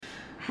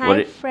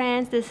Hi,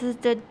 friends. This is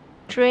the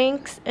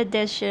drinks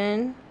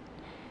edition,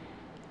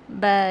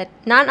 but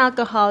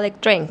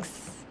non-alcoholic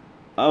drinks.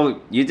 Oh,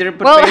 you didn't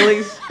put Well,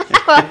 Bailey's?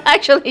 well,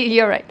 actually,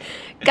 you're right.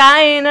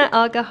 Kind of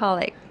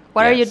alcoholic.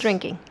 What are you Yes.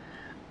 drinking?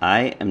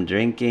 I am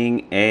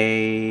drinking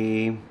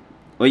a.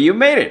 Well, you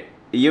made it.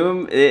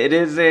 It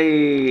is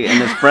an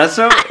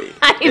espresso.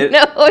 I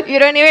know. You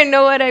don't even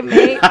know what I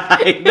made.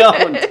 I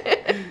don't.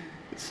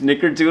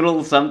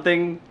 Snickerdoodle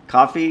something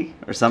coffee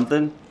or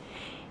something.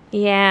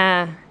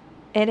 Yeah,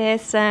 it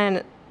is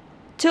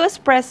two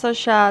espresso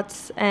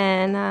shots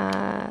and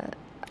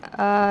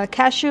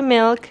cashew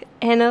milk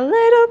and a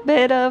little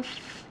bit of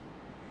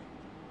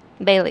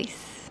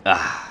Bailey's.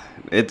 Ah,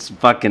 it's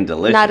fucking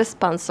delicious. Not a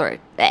sponsor.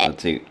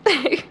 Let's see.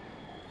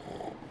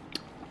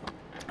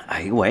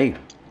 I wait.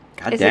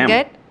 God Is damn.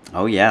 it good?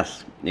 Oh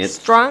yes, it's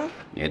Strong,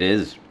 It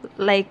is.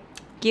 like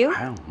you?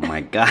 Oh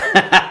my god.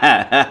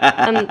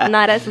 I'm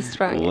not as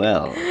strong.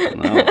 Well,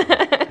 no.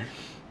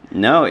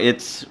 No,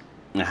 it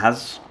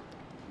has.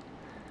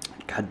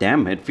 God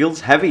damn, it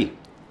feels heavy.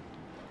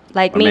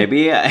 Like Or me.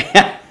 maybe.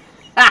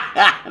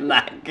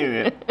 Not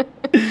good.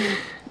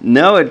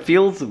 No, it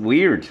feels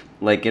weird.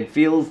 Like it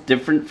feels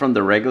different from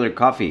the regular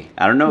coffee.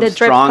 I don't know The if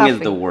drip strong is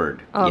coffee. the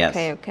word. Okay, Yes.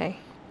 okay.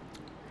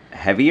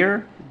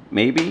 Heavier,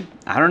 maybe.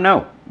 I don't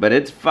know, but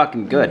it's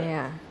fucking good.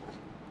 Yeah.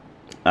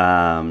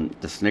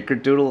 The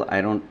Snickerdoodle, I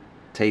don't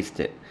taste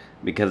it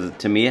because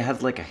to me it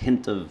has like a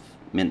hint of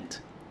mint,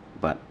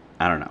 but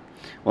I don't know.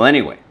 Well,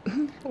 anyway.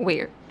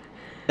 Weird.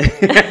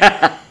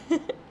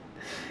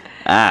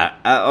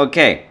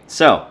 Okay.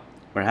 So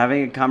we're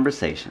having a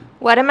conversation,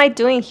 What am I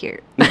doing here?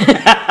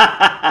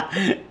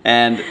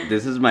 and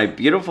this is my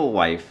beautiful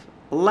wife,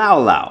 Lau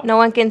Lau. No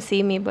one can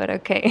see me, but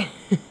okay.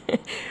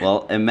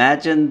 Well,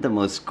 imagine the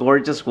most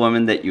gorgeous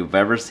woman that you've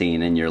ever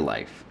seen in your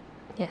life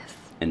Yes.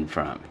 in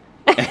front of me.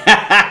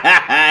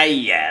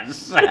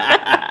 Yes.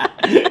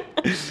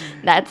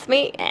 That's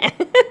me.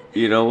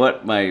 You know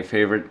what my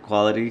favorite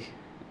quality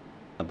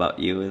about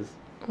you is?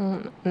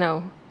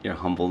 No. Your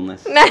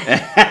humbleness.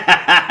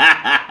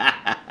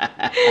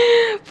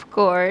 Of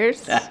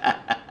course.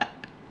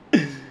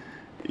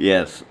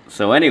 Yes.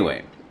 So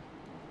anyway,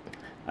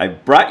 I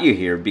brought you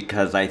here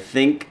because I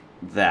think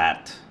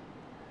that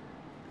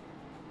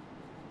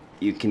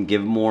you can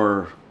give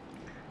more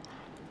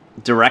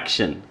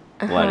direction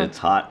when it's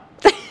hot.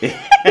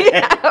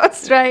 I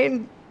was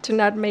trying to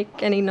not make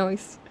any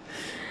noise.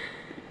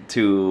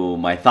 To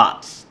my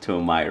thoughts,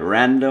 to my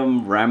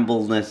random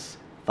rambleness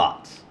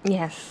thoughts.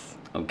 Yes.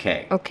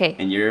 Okay. Okay.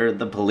 And you're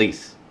the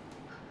police.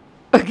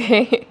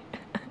 Okay.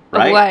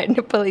 Right? Of what?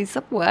 The police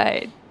of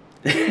what?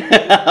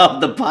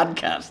 Of the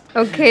podcast.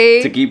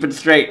 Okay. To keep it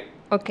straight.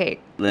 Okay.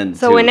 Then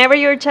So to- whenever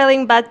you're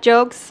telling bad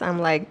jokes, I'm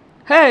like,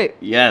 hey,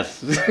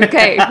 Yes.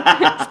 okay,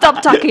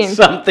 stop talking.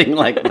 Something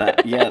like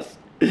that, yes.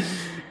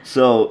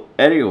 So,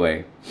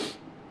 anyway,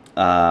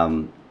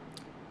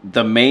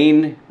 the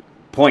main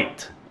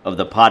point of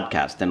the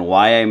podcast and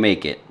why I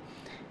make it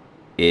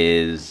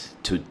is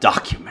to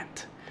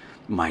document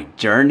my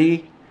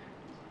journey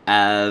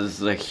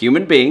as a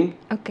human being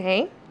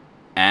Okay.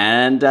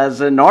 and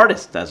as an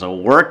artist, as a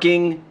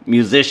working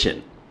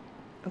musician.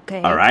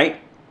 Okay. All right?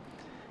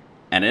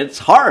 And it's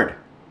hard.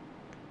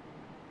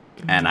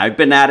 And I've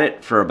been at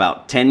it for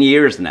about 10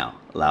 years now,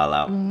 Lau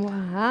Lau.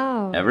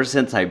 Wow. Ever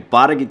since I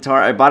bought a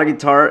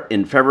guitar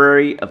in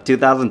February of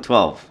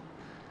 2012.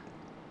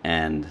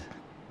 And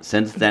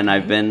since then,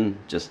 I've been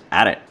just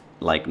at it,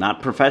 like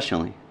not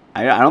professionally.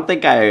 I don't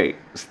think I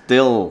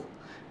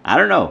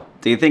don't know.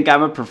 Do you think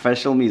I'm a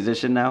professional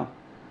musician now?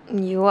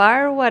 You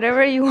are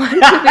whatever you want to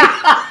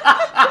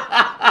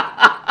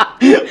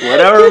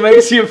Whatever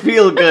makes you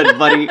feel good,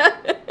 buddy. be.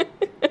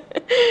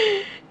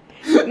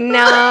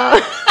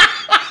 No.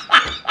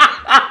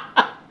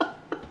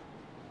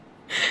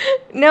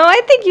 No,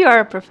 I think you are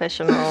a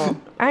professional,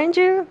 aren't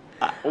you?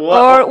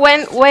 Or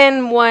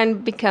when one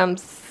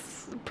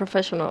becomes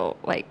professional,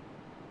 like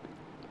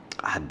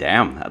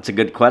Damn, that's a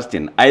good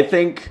question. I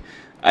think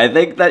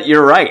that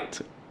you're right.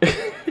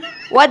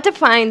 what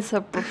defines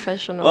a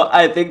professional? Well,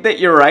 I think that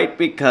you're right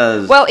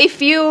because Well, if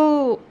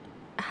you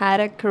had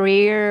a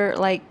career,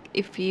 like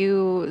if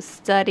you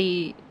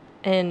study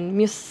in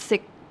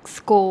music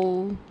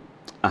school,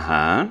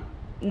 uh-huh.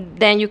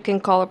 then you can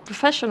call a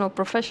professional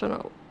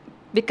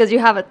because you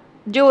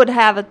would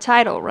have a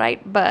title, right?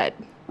 But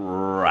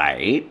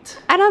Right.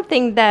 I don't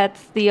think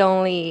that's the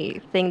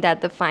only thing that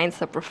defines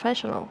a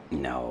professional.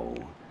 No.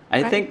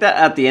 I Right. think that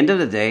at the end of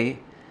the day,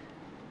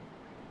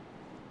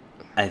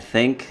 I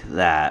think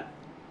that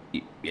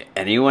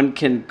anyone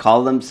can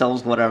call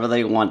themselves whatever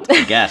they want,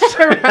 I guess.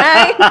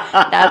 Right?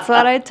 That's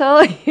what I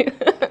told you.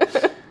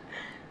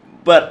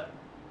 But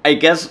I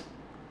guess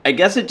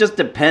it just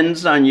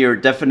depends on your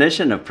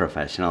definition of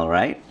professional,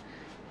 right?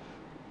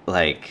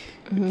 Like,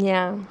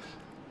 Yeah.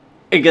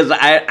 because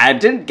I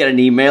didn't get an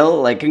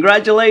email like,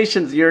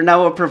 congratulations, you're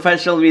now a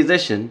professional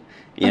musician.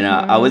 You know,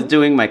 I was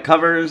doing my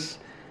covers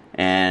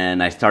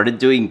and I started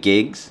doing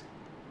gigs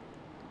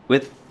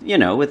with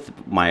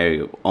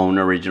my own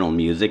original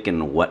music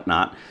and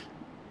whatnot.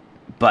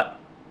 But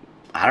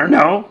I don't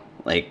know.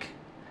 Like,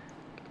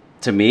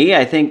 to me,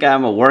 I think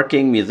I'm a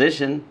working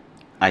musician.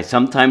 I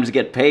sometimes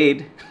get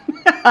paid.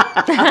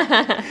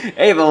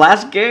 Hey, the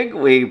last gig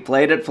we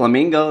played at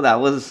Flamingo,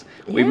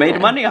 we made Yeah.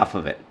 money off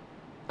of it.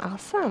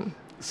 Awesome.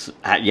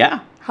 Yeah.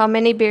 How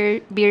many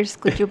beers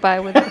could you buy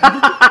with it?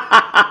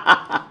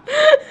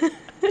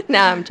 No,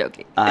 I'm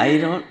joking. I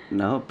don't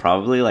know.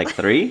 Probably like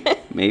 3,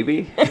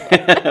 maybe.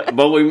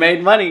 But we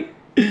made money.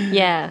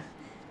 Yeah.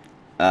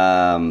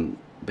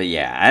 But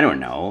yeah, I don't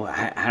know.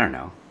 I don't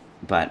know.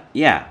 But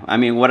yeah, I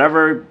mean,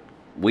 whatever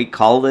we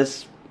call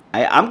this,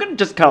 I'm gonna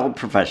just call it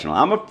professional.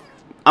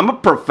 I'm a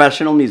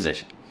professional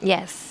musician.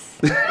 Yes.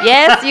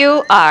 Yes,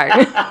 you are.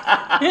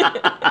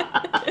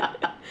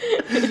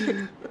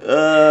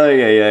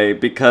 Yeah.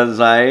 Because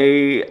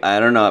I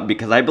don't know.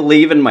 Because I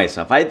believe in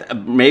myself.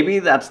 Maybe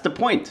that's the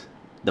point.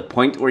 The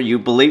point where you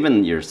believe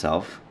in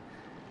yourself.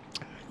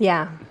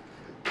 Yeah.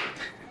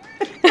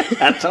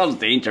 That sounds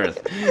dangerous.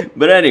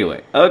 But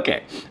anyway,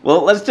 okay.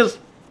 Well, let's just,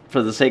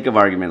 for the sake of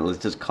argument, let's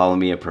just call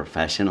me a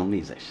professional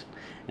musician.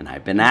 And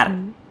I've been at it.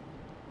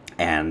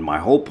 And my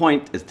whole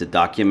point is to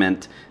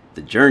document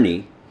the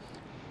journey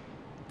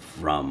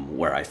from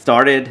where I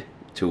started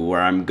to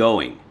where I'm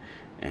going.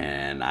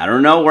 And I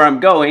don't know where I'm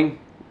going,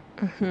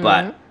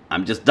 but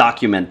I'm just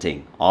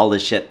documenting all the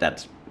shit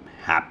that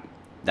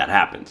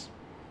happens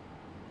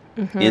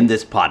in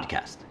this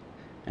podcast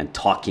and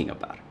talking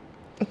about it.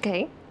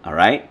 Okay. All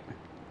right?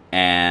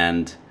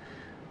 And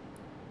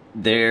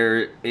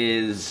there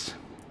is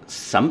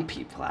some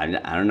people, I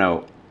don't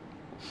know,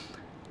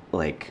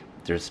 like,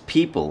 there's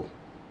people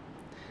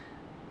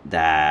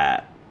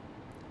that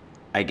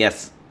I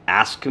guess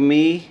ask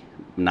me,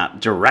 not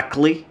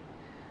directly,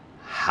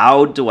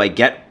 how to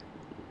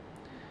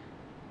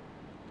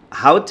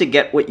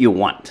get what you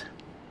want.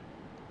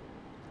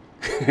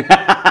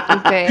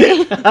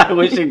 Okay. I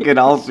wish you could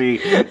all see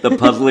the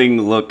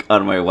puzzling look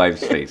on my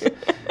wife's face.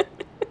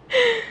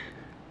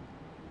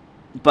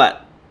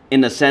 But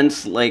in a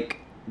sense, like,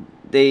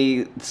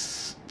 they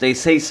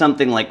say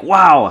something like,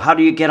 wow, how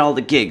do you get all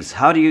the gigs?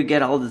 How do you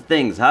get all the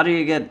things? How do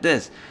you get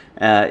this?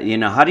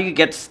 How do you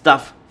get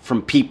stuff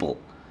from people?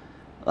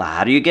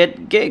 How do you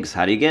get gigs?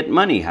 How do you get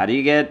money? How do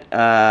you get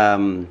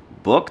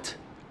booked?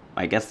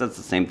 I guess that's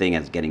the same thing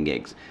as getting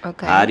gigs.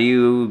 Okay. How do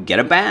you get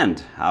a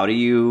band? How do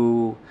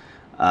you,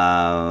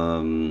 I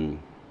don't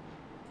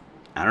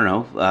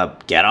know,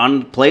 get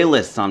on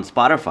playlists on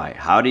Spotify?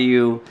 How do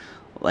you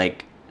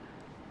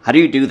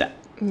do that?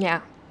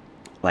 Yeah.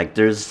 Like,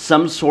 there's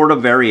some sort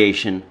of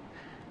variation,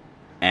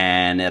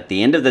 and at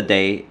the end of the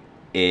day,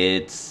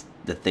 it's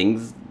the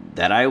things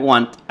that I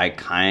want. I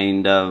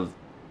kind of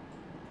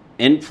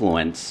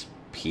influence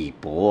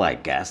people, I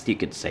guess you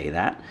could say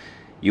that.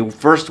 You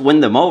first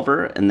win them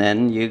over, and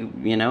then you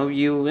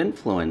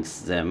influence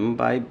them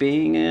by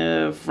being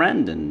a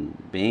friend and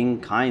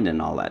being kind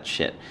and all that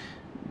shit.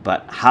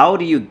 But how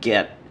to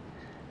get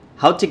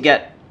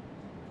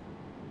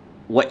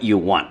what you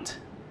want,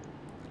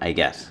 I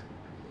guess.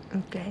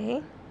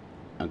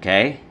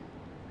 Okay?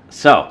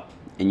 So,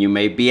 and you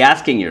may be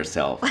asking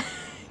yourself,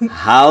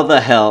 how the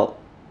hell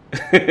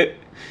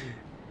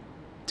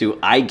do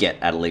I get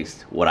at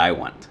least what I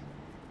want?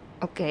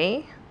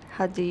 Okay.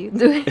 How do you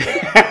do it?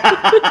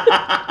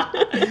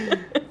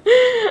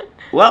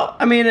 Well,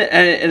 I mean,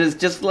 it is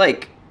just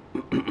like,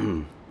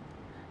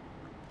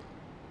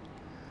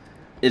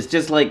 it's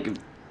just like,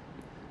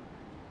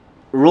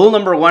 rule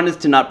number 1 is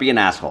to not be an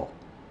asshole.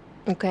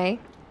 Okay.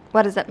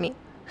 What does that mean?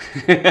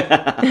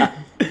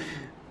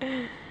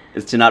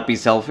 Is to not be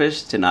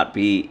selfish, to not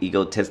be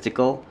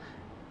egotistical,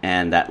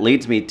 and that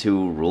leads me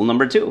to rule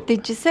number 2.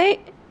 Did you say?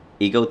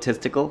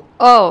 Egotistical?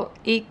 Oh,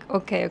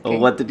 okay. Oh,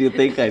 what did you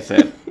think I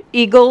said?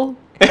 Eagle.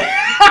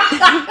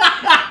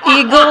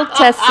 Eagle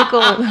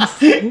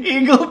testicles.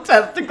 Eagle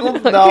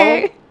testicles? No.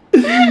 Okay.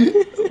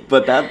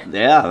 But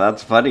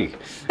that's funny.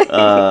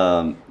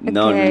 No,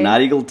 Okay.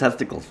 not eagle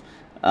testicles.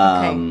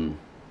 Okay.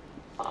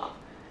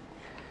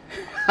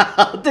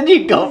 How did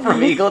you go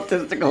from eagle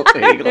testicle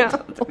to eagle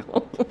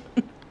testicle?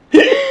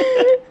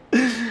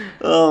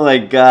 Oh my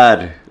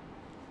god.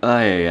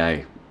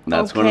 Ay.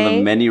 That's one of the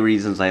Okay. many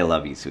reasons I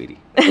love you, sweetie.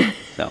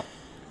 So,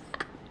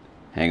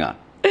 hang on.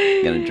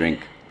 Gonna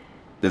drink.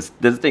 This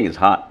thing is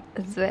hot.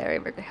 It's very,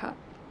 very hot.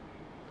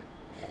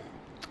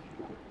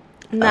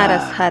 Not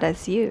as hot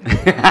as you.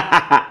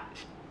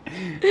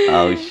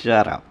 Oh,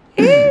 shut up.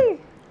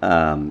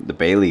 The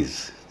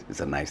Bailey's is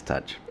a nice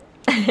touch.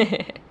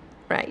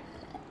 Right.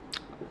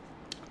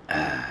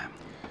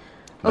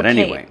 But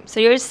anyway. So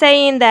you're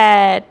saying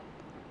that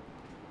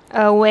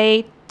a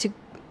way to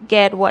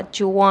get what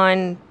you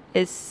want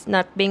is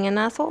not being an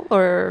asshole,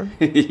 or?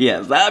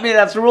 Yes, I mean,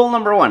 that's rule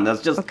number 1.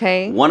 That's just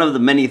one of the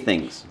many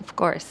things, Of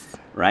course.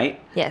 right?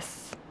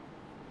 Yes.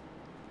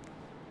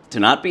 To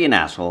not be an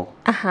asshole,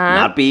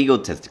 not be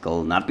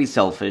egotistical, not be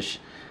selfish,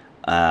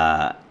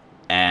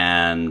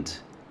 and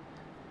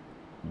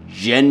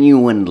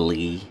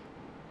genuinely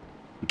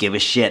give a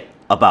shit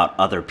about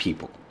other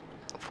people.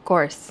 Of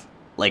course.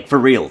 Like, for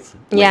reals.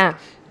 Like, Yeah.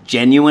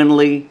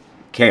 genuinely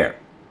care.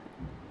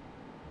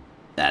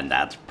 And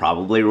that's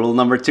probably rule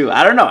number 2.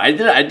 I don't know. I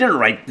didn't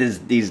write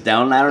these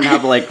down. I don't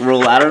have I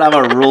don't have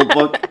a rule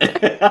book.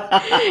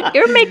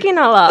 You're making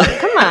all up.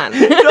 Come on.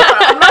 No,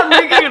 I'm not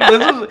making it.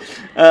 This is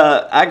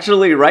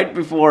actually right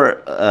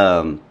before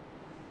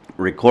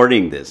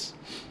recording this.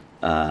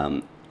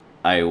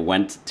 I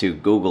went to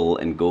Google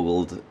and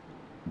Googled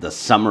the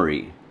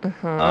summary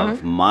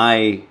of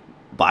my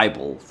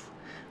Bible,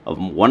 of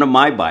one of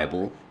my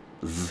Bibles,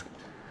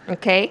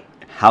 Okay.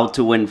 How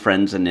to Win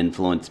Friends and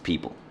Influence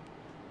People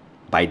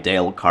by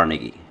Dale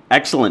Carnegie.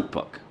 Excellent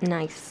book.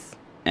 Nice.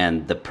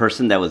 And the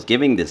person that was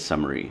giving this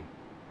summary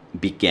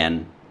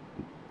began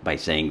by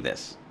saying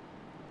this.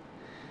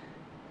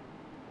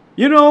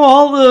 You know,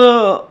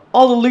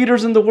 all the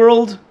leaders in the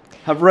world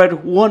have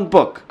read one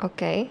book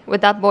Okay.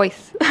 With that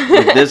voice.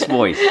 with this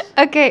voice.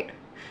 Okay.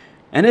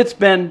 And it's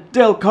been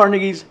Dale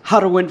Carnegie's How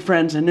to Win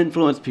Friends and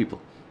Influence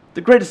People.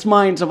 The greatest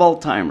minds of all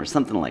time, or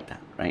something like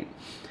that, right?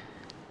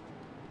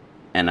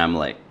 And I'm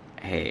like,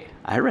 hey,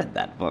 I read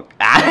that book.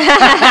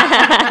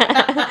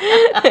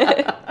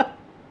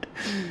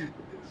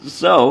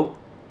 So,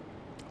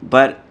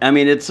 but I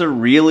mean, it's a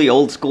really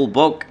old school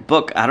book.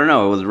 I don't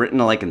know. It was written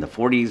like in the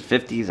 40s,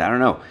 50s. I don't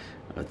know,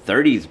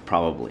 30s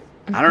probably.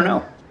 I don't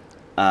know.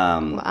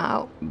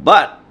 Wow.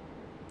 But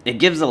it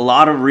gives a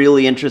lot of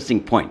really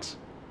interesting points.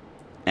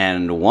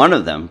 And one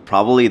of them,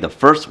 probably the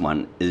first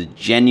one, is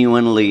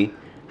genuinely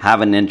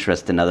have an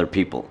interest in other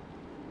people,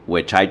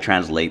 which I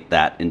translate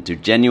that into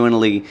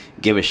genuinely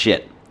give a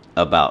shit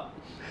about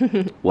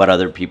what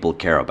other people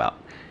care about.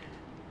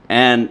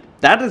 And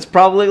that is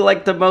probably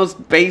like the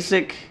most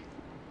basic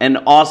and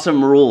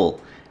awesome rule.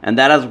 And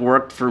that has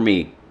worked for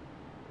me,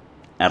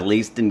 at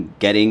least in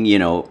getting,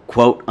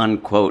 quote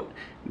unquote,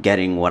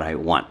 getting what I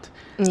want.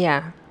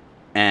 Yeah.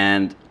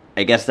 And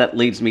I guess that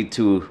leads me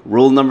to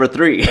rule number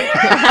 3.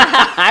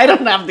 I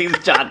don't have these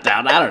jot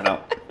down. I don't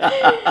know.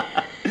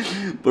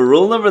 But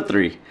rule number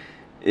 3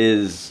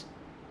 is,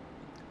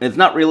 it's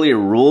not really a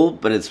rule,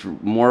 but it's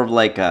more of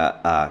like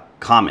a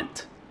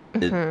comment.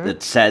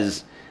 It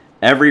says,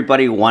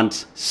 everybody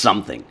wants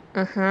something.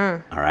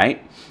 All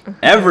right?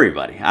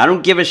 Everybody. I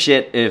don't give a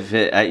shit if,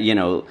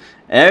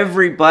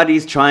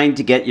 everybody's trying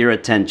to get your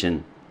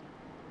attention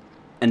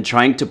and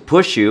trying to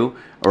push you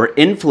or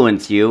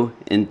influence you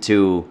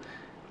into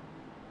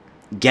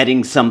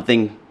getting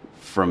something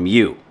from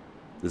you.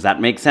 Does that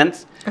make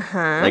sense?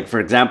 Like, for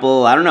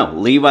example, I don't know,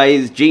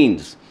 Levi's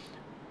jeans.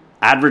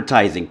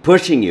 Advertising,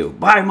 pushing you,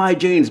 buy my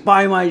jeans.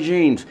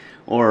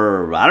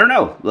 Or, I don't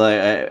know,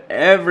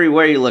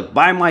 everywhere you look,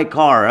 buy my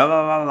car,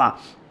 blah, blah,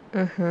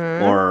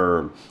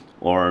 blah.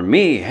 Or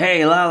me,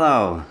 hey,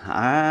 Lalo,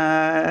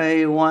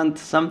 I want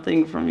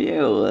something from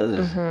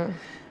you.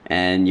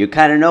 And you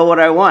kind of know what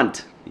I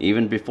want,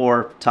 even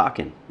before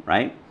talking,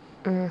 right?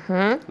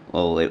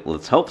 Well,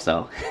 let's hope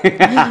so.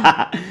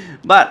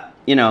 But,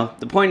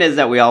 the point is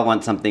that we all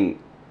want something,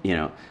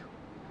 and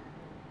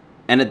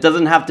it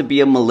doesn't have to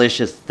be a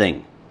malicious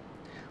thing.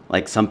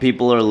 Like some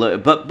people are,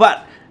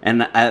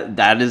 and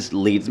that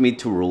leads me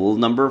to rule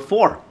number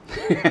 4.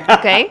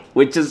 Okay.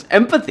 Which is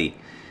empathy.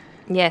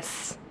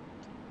 Yes.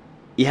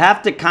 You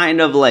have to kind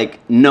of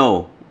like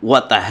know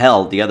what the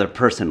hell the other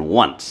person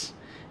wants.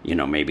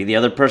 Maybe the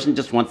other person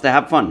just wants to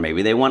have fun.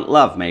 Maybe they want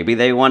love. Maybe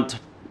they want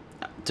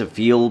to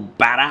feel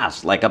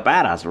badass, like a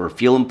badass, or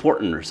feel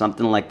important or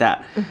something like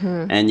that.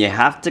 And you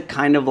have to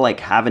kind of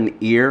like have an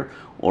ear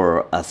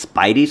or a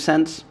spidey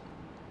sense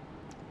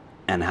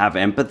and have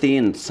empathy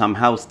and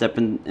somehow step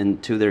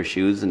into their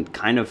shoes and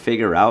kind of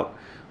figure out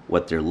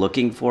what they're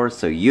looking for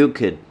so you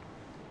could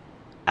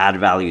add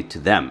value to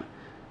them.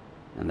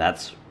 And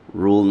that's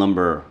rule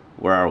number,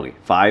 where are we?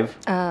 5?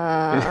 4,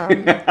 I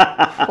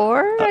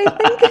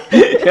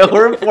think. Yeah,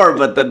 we're at 4,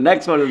 but the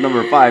next one is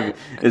number 5,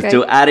 is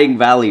to adding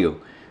value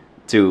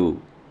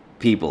to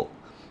people.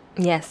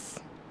 Yes.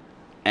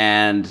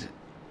 And,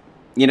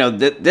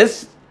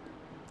 this,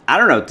 I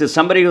don't know, to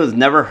somebody who's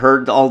never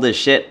heard all this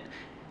shit,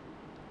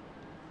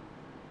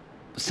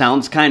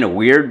 sounds kind of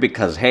weird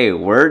because, hey,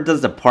 where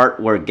does the part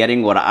where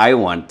getting what I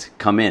want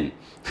come in?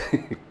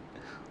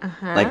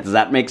 Like, does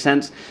that make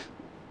sense?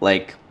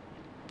 Like,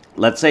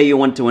 let's say you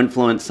want to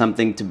influence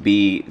someone to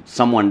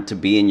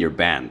be in your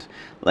band.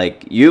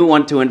 Like, you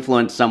want to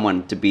influence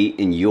someone to be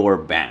in your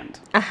band.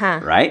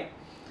 Right?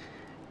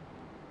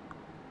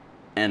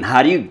 And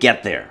how do you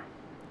get there?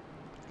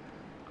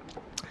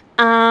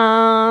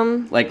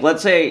 Like,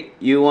 let's say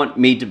you want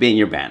me to be in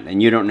your band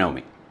and you don't know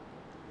me.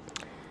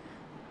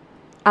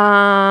 Well,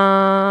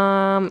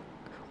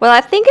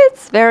 I think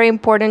it's very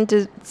important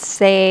to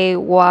say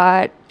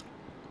what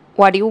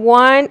you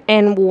want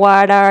and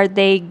what are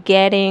they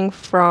getting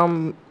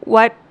from,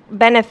 what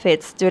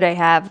benefits do they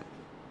have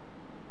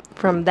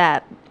from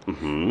that.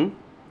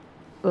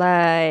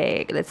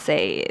 Like, let's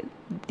say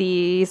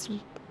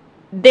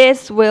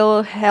this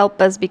will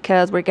help us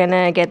because we're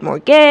gonna get more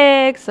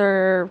gigs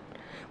or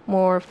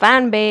more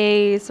fan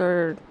base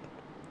or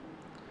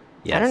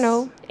I don't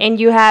know. And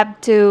you have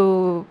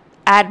to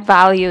add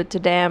value to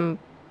them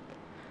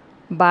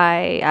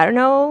by, I don't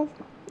know,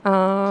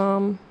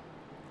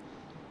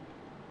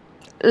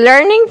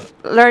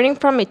 learning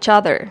from each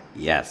other,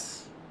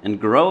 Yes. And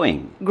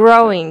growing.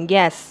 growing.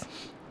 Yes.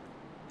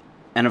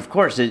 And of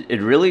course, it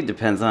really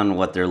depends on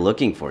what they're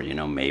looking for. You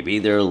know, maybe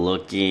they're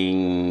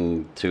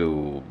looking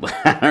to,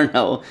 I don't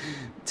know,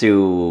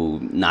 to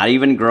not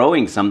even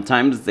growing.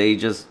 Sometimes they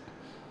just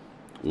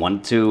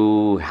want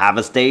to have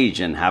a stage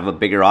and have a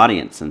bigger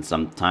audience. And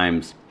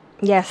sometimes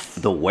Yes.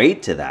 the way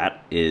to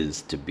that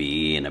is to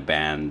be in a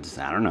band,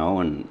 I don't know,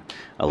 and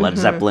a Led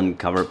Zeppelin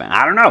cover band.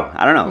 I don't know.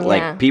 Yeah.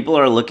 Like, people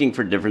are looking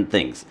for different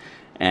things.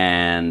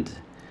 And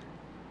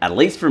at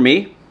least for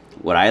me,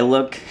 what I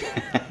look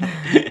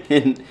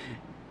in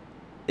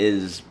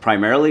is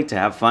primarily to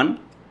have fun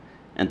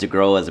and to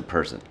grow as a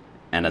person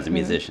and as a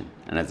musician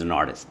and as an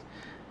artist,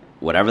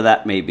 whatever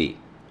that may be.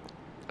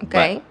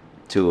 Okay. But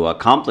to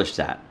accomplish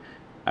that,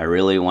 I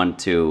really want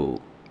to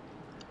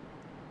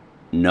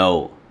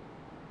know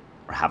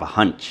or have a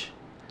hunch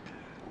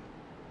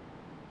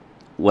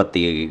what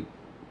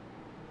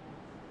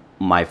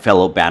my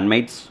fellow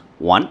bandmates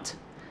want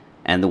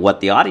and what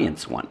the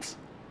audience wants.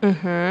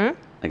 Mm-hmm.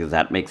 Like, does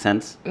that make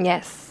sense?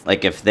 Yes.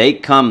 Like, if they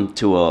come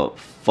to a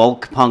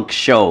folk punk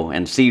show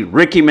and see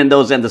Ricky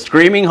Mendoza and the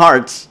Screaming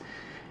Hearts,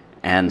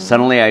 and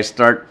suddenly I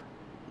start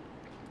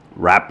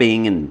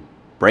rapping and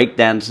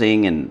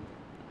breakdancing and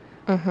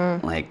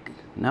like,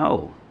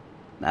 no,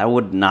 that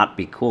would not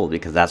be cool,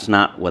 because that's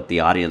not what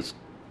the audience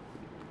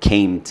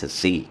came to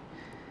see.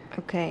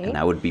 Okay. And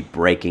I would be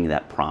breaking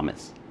that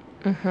promise.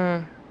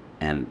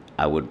 And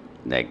I would,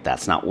 like,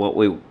 that's not what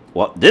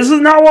this is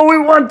not what we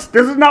want.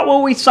 This is not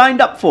what we signed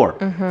up for.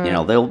 You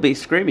know, they'll be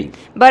screaming.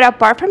 But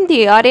apart from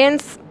the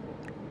audience,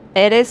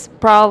 it is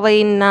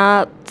probably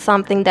not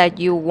something that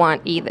you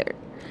want either.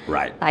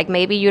 Right. Like,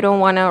 maybe you don't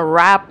want to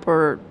rap,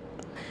 or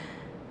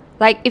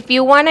like, if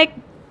you want to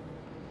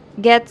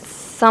get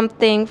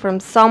something from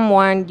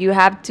someone, you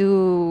have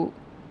to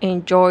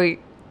enjoy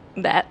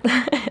that.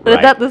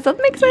 Right. Does that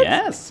make sense?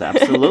 Yes,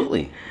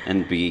 absolutely.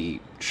 And be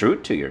true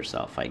to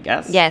yourself, I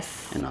guess.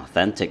 Yes. And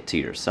authentic to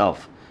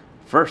yourself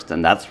first.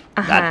 And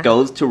that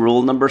goes to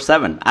rule number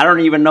 7. I don't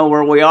even know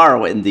where we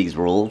are in these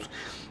rules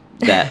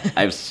that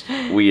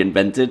we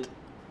invented.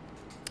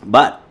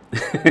 But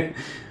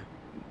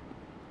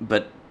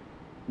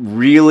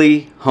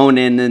really hone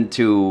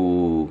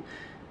into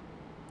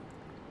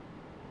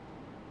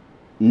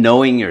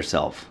knowing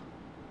yourself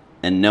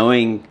and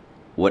knowing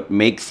what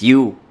makes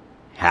you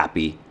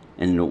happy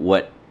and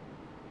what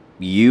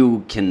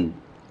you can,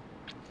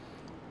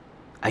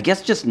 I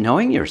guess, just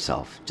knowing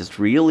yourself, just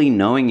really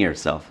knowing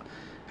yourself,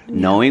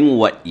 knowing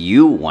what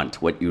you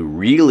want, what you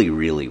really,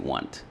 really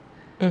want.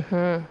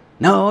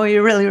 No,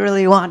 you really,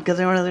 really want, because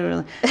I really,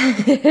 really.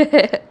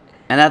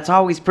 And that's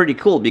always pretty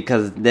cool,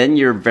 because then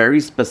you're very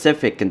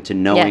specific into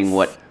knowing Yes.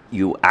 what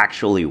you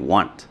actually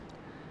want.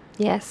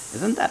 Yes.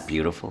 Isn't that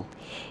beautiful?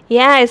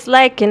 Yeah, it's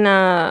like in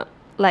a,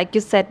 like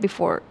you said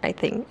before, I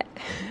think.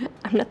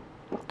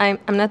 I'm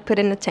not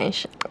putting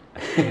attention.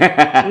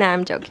 No,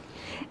 I'm joking.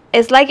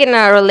 It's like in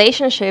a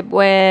relationship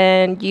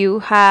when you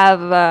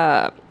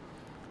have,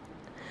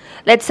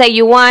 let's say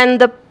you want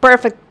the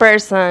perfect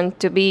person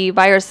to be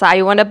by your side.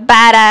 You want a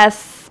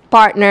badass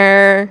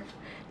partner.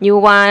 You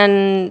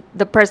want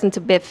the person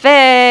to be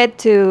fit,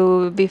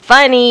 to be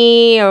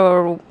funny,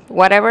 or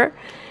whatever.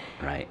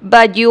 Right.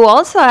 But you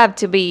also have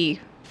to be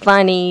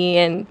funny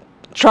and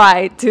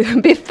try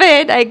to be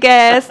fit, I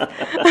guess.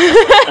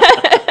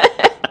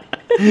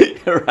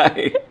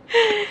 Right.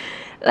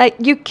 Like,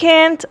 you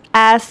can't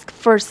ask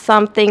for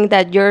something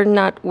that you're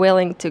not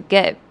willing to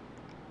give.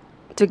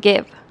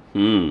 Damn.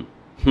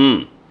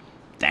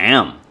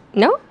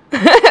 No?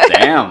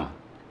 Damn.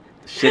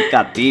 Shit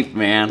got deep,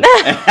 man.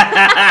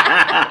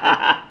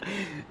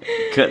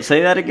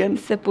 Say that again?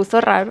 Se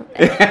puso raro.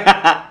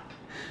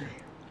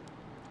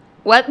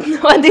 What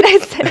did I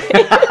say?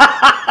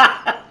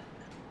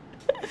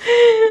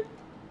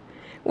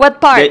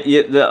 What part?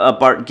 The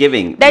part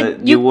giving. That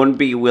You you- wouldn't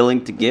be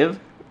willing to give?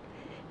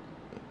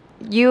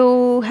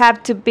 You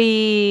have to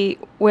be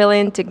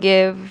willing to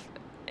give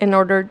in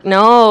order.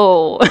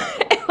 No.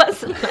 It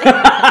wasn't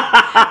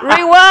like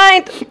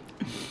Rewind.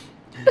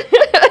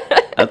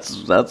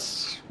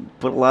 That's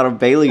put a lot of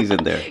Baileys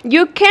in there.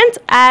 You can't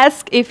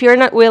ask if you're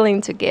not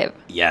willing to give.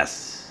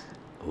 Yes.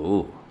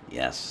 Ooh,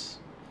 yes.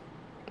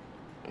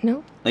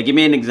 No? Like, give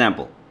me an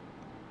example.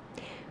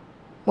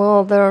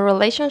 Well, the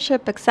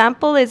relationship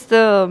example is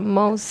the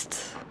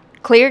most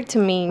clear to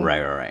me.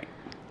 Right.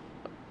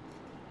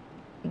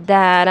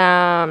 That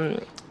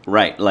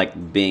Right,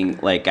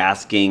 like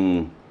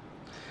asking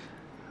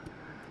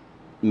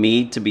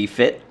me to be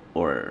fit,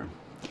 or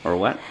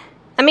what?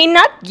 I mean,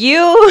 not you.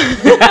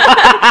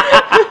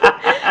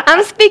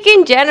 I'm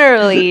speaking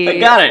generally.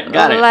 Got it.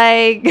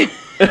 Like,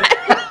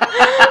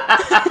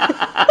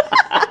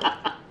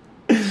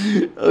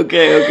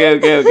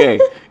 Okay.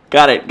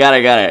 Got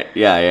it.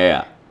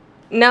 Yeah.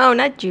 no,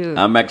 not you.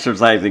 I'm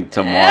exercising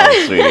tomorrow,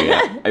 sweetie.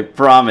 I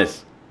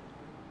promise.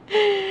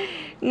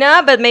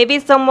 No, but maybe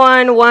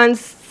someone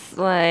wants,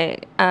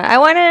 like, I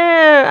want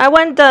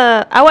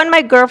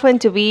my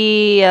girlfriend to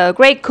be a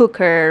great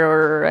cooker,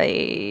 or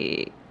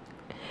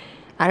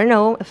I don't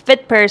know, a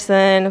fit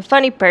person, a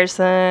funny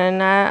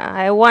person.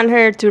 I want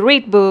her to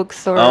read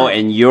books or. Oh,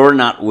 and you're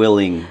not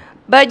willing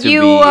But to you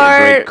be a are.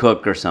 great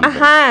cook or something.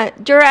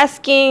 You're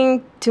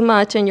asking too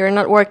much and you're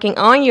not working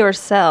on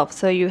yourself.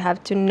 So you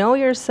have to know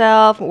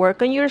yourself,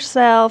 work on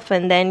yourself,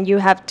 and then you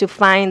have to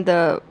find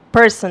the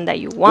person that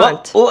you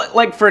want. Well,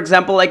 like for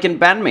example, like in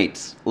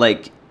bandmates,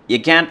 like you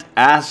can't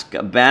ask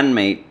a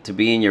bandmate to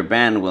be in your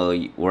band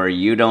where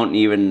you don't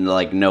even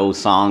like know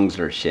songs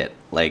or shit.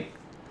 Like,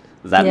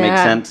 does that make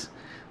Yeah. sense?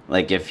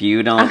 Like if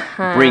you don't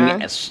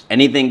bring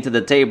anything to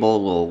the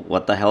table, well,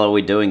 what the hell are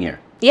we doing here?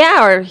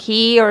 Yeah, or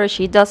he or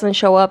she doesn't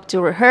show up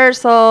to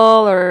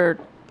rehearsal, or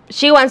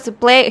she wants to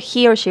play,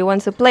 he or she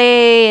wants to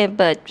play,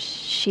 but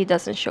she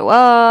doesn't show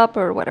up,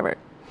 or whatever.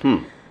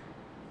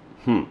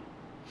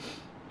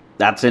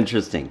 That's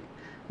interesting.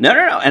 No,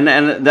 and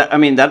that, I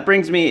mean that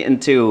brings me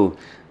into.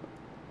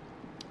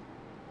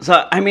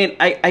 So I mean,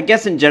 I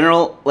guess in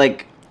general,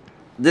 like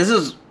this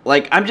is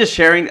like I'm just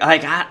sharing.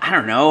 Like I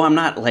don't know. I'm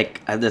not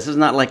like this is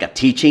not like a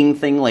teaching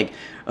thing. Like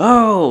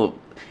oh,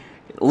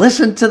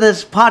 listen to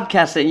this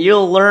podcast and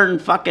you'll learn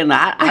fucking.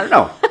 I don't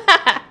know.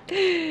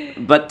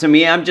 But to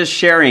me, I'm just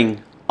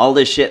sharing all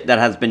this shit that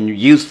has been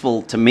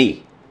useful to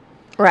me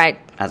Right.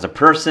 as a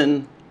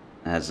person,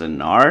 as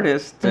an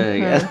artist. I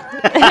guess.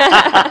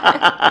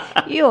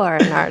 You are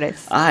an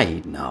artist.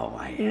 I know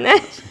I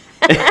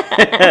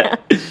am.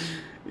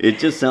 It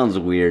just sounds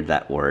weird,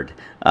 that word.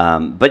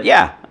 But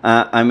yeah,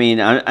 I mean,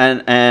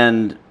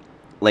 and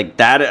like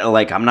that,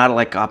 like I'm not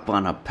like up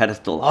on a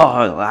pedestal.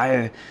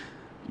 Oh,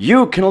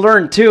 you can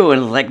learn too,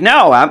 and like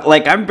no,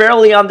 I'm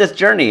barely on this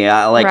journey.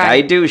 Like Right.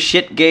 I do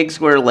shit gigs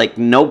where like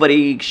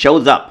nobody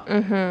shows up,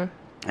 and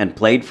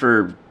played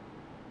for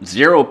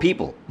 0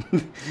 people.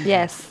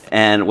 Yes.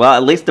 And well,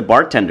 at least the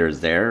bartender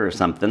is there or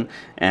something.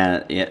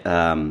 And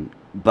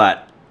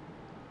but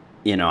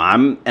you know,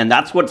 and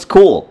that's what's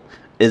cool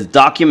is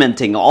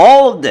documenting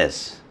all of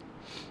this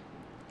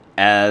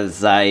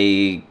as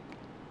I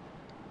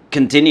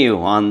continue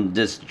on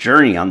this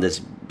journey, on this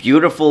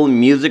beautiful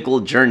musical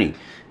journey,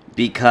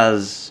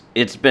 because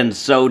it's been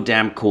so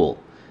damn cool.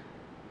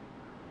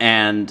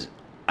 And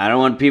I don't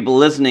want people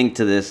listening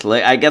to this.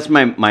 Like, I guess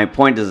my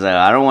point is that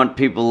I don't want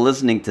people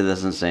listening to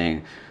this and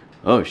saying,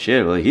 "Oh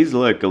shit, well he's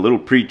like a little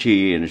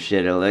preachy and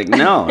shit." Like,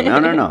 no,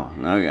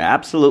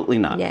 absolutely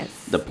not. Yes.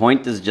 The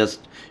point is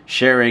just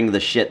sharing the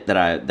shit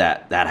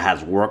that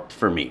has worked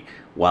for me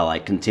while I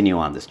continue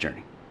on this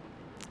journey.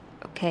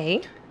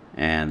 Okay.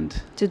 And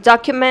To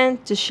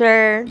document, to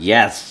share.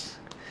 yes,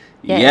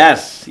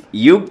 Yes.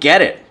 you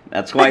get it.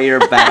 That's why you're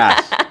a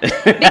badass.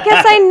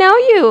 Because I know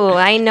you.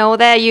 I know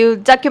that you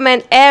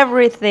document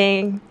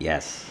everything.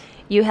 Yes.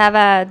 You have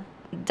a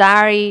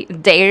diary,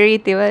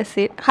 te iba a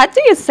decir. How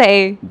do you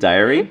say?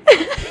 Diary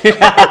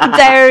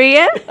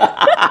Diarrhea?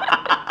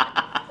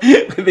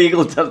 with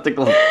eagle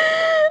testicles.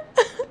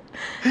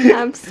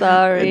 I'm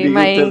sorry. An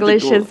My eagle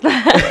English is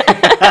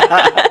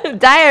testicle.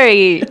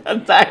 diary. A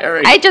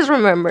diary. I just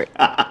remembered.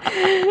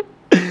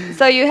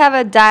 So you have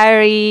a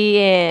diary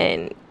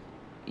and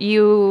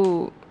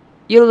you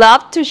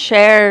love to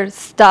share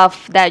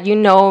stuff that you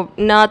know,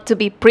 not to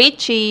be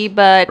preachy,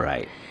 but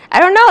Right. I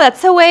don't know,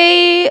 that's a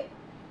way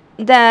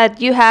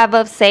that you have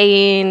of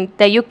saying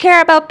that you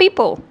care about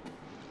people.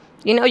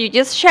 You know, you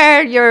just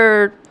share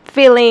your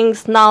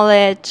feelings,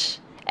 knowledge,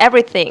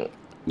 everything.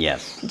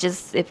 Yes.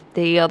 Just if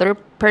the other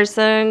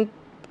person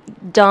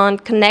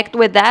don't connect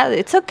with that,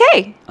 it's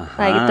okay.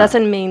 Like it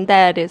doesn't mean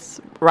that it's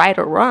right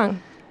or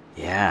wrong.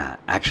 Yeah,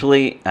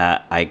 actually,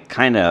 I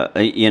kind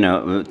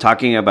of,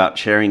 talking about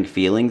sharing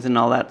feelings and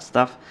all that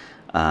stuff,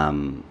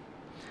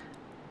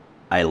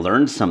 I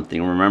learned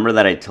something. Remember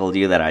that I told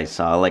you that I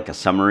saw like a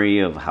summary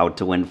of How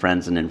to Win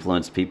Friends and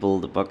Influence People,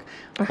 the book?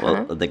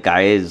 Well, the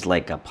guy is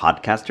like a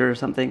podcaster or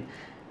something,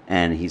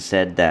 and he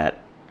said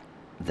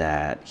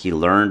that he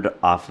learned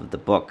off of the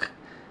book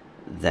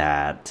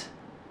that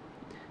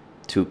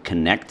to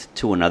connect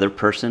to another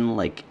person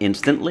like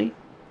instantly,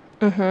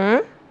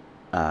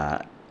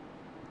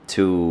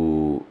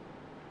 to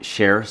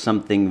share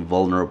something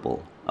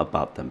vulnerable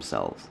about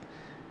themselves.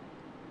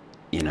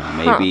 You know,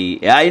 maybe,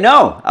 yeah, I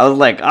know. I was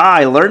like,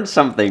 I learned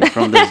something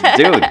from this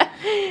dude.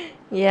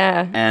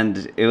 Yeah.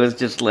 And it was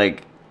just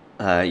like,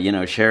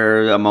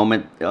 share a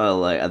moment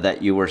like,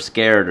 that you were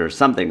scared or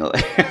something.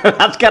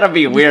 That's gotta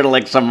be weird,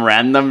 like some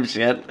random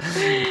shit.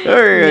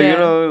 Or, I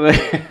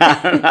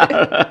don't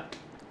know.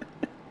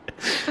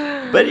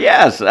 But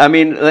yes, I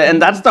mean,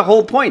 and that's the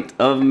whole point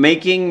of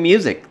making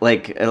music.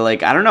 Like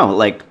I don't know,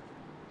 like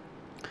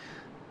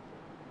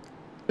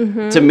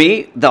to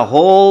me, the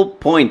whole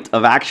point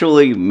of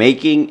actually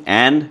making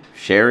and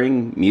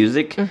sharing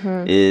music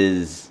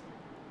is,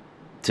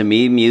 to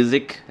me,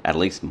 music, at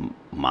least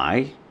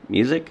my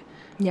music,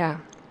 Yeah.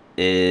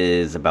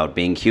 is about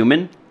being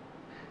human.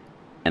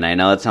 And I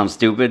know that sounds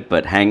stupid,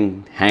 but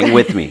hang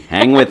with me,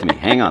 hang with me,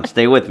 hang on,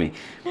 stay with me.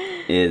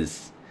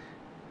 Is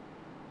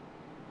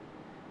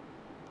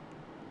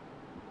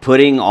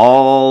putting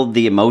all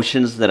the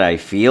emotions that I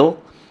feel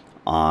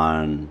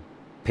on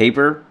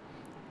paper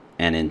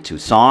and into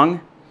song,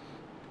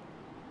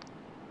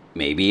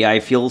 maybe I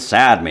feel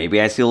sad.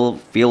 Maybe I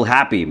feel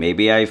happy.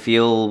 Maybe I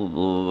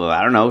feel,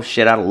 I don't know,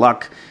 shit out of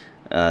luck,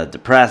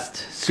 depressed,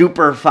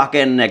 super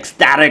fucking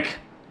ecstatic,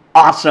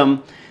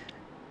 awesome.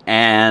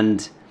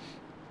 And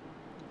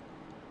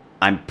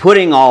I'm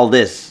putting all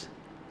this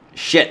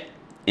shit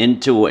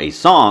into a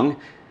song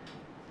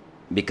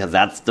because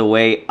that's the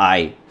way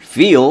I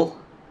feel.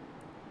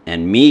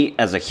 And me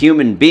as a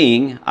human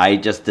being, I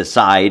just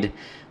decide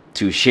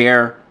to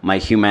share my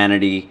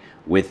humanity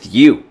with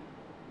you.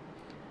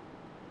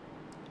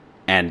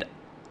 And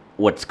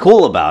what's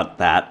cool about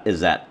that is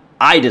that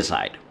I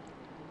decide.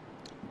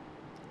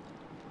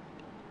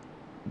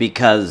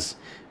 Because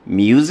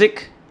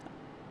music,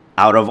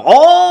 out of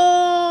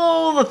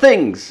all the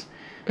things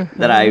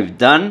that I've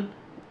done,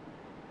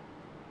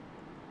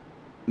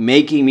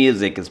 making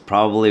music is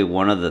probably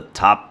one of the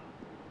top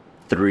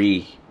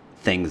 3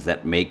 things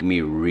that make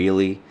me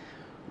really,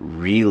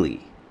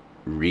 really,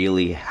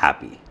 really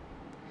happy.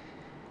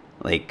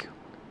 Like,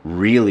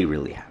 really,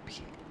 really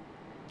happy.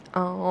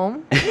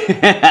 Oh.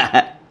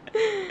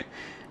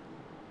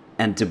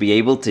 And to be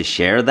able to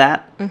share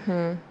that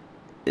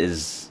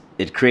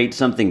it creates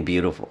something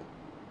beautiful.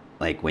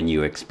 Like when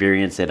you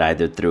experience it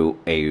either through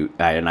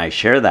and I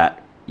share that,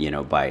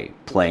 by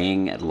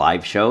playing at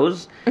live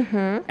shows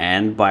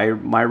and by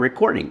my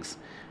recordings.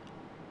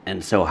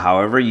 And so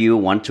however you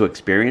want to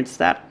experience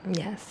that,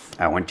 Yes.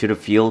 I want you to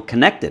feel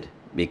connected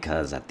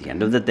because at the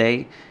end of the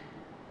day,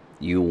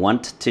 you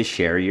want to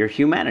share your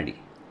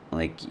humanity.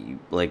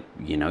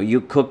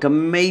 You cook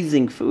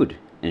amazing food.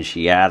 And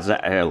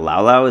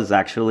Lala is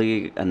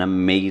actually an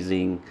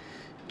amazing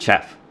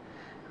chef.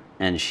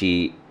 And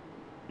Chai.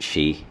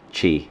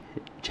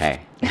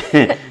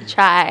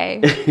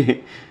 Try.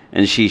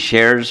 And she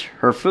shares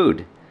her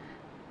food.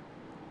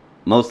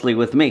 Mostly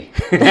with me.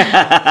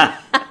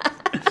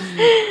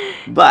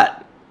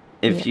 But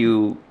if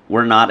you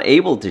were not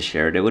able to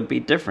share it, it would be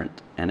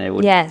different. And it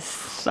would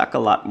suck a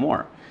lot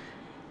more.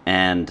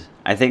 And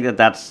I think that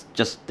that's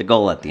just the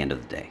goal at the end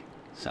of the day.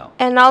 So.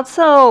 And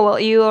also,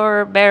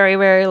 you're very,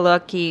 very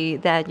lucky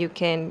that you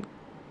can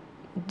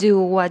do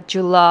what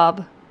you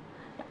love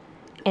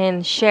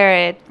and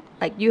share it.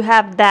 Like, you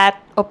have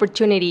that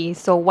opportunity,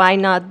 so why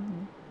not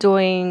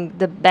doing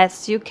the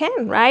best you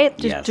can, right?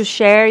 To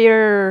share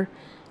your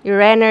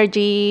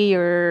energy,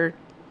 I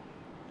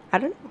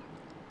don't know,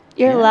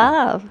 your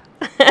love.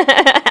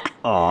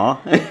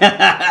 Aw.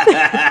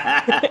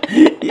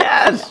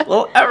 Yes.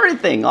 Well,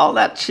 everything, all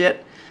that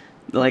shit.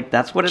 Like,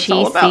 that's what it's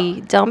all about.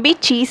 Cheesy. Don't be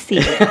cheesy.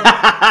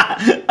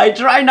 I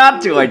try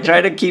not to. I try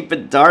to keep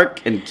it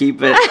dark and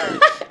keep it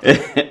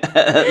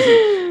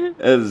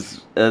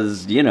as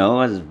as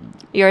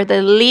You're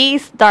the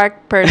least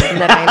dark person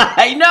that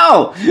I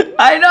know.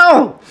 I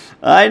know.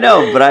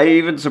 But I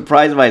even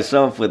surprise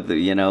myself with the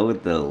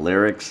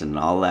lyrics and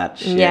all that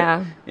shit.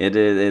 Yeah.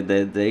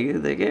 It's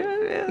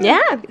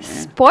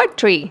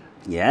poetry.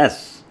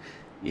 Yes.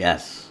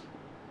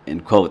 In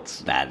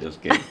quotes. Nah,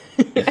 just kidding.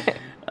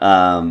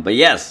 But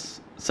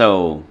yes.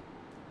 So,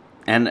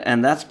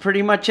 and that's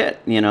pretty much it.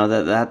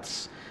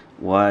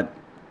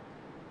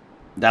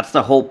 That's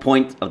the whole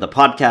point of the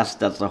podcast.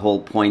 That's the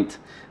whole point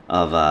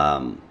of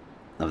the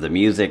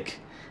music,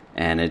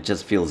 and it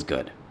just feels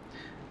good.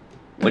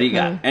 What do you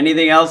got?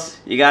 Anything else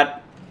you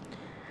got?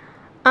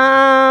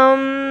 Well,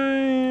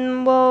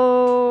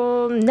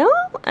 no.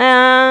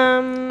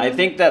 I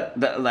think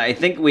I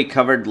think we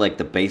covered like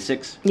the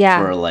basics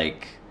for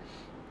like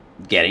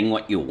getting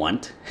what you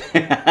want.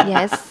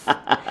 Yes.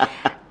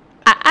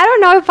 I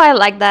don't know if I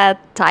like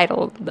that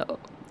title though.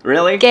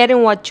 Really?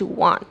 Getting what you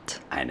want.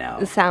 I know.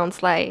 It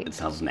sounds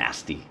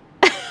nasty.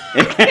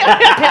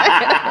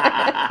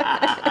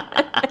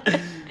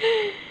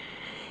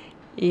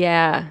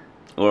 Yeah.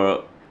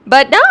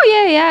 But no,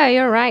 yeah,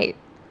 you're right.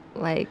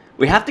 Like,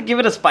 we have to give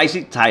it a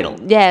spicy title.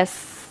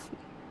 Yes.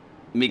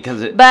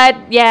 Because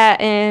But yeah,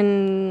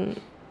 and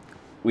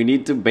we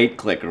need to bait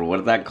click, or what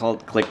is that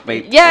called?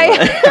 Clickbait?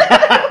 Yeah.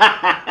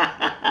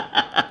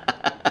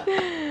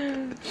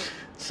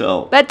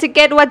 So. But to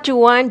get what you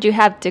want, you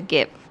have to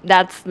give.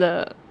 That's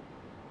the.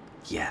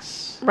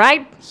 Yes.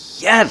 Right?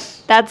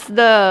 Yes. That's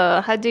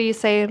the. How do you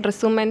say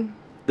resumen?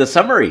 The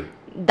summary.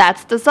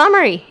 That's the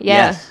summary.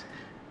 Yeah. Yes.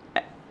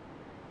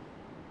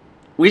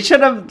 We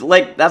should have,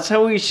 that's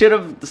how we should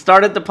have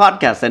started the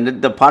podcast.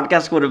 And the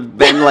podcast would have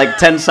been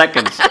 10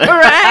 seconds.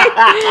 Right?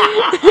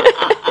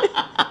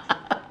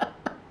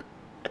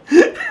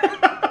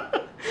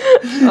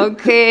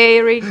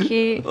 Okay,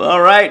 Ricky.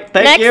 All right.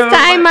 Thank you. Next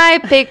time I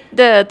pick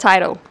the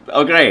title.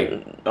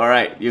 Okay. All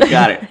right. You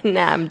got it.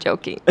 Nah, I'm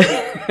joking.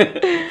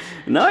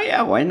 No,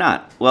 yeah. Why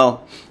not?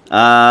 Well,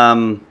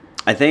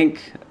 I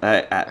think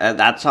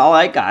that's all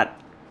I got.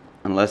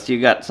 Unless you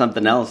got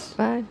something else.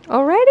 But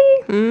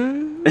already?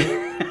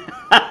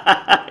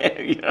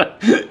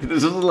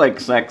 This is like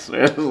sex.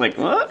 It's like,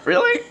 what?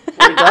 Really?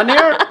 We're done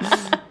here?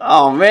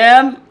 Oh,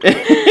 man.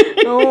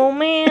 Oh,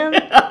 man.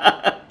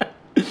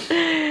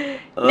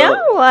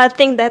 No, I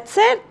think that's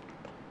it.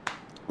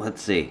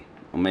 Let's see.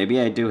 Well, maybe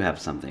I do have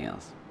something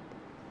else.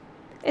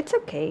 It's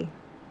okay.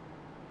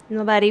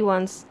 Nobody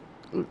wants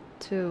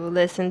to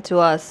listen to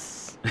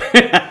us.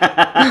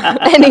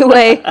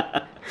 Anyway,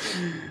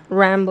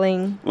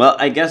 rambling. Well,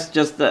 I guess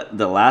just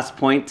the last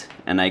point,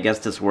 and I guess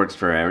this works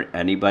for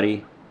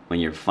anybody, when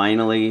you're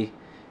finally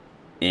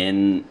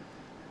in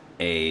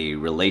a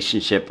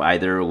relationship,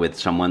 either with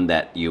someone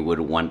that you would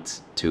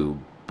want to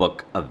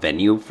book a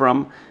venue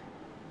from,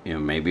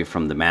 maybe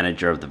from the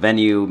manager of the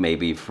venue,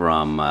 maybe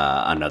from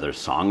another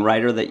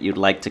songwriter that you'd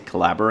like to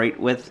collaborate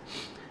with.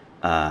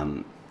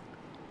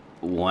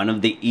 One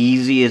of the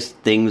easiest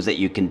things that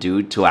you can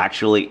do to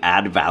actually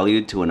add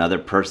value to another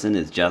person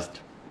is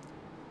just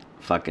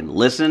fucking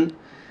listen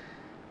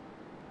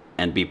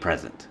and be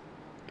present.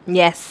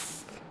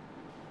 Yes.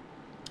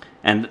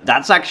 And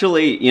that's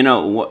actually,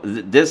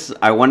 this,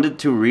 I wanted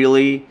to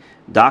really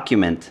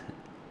document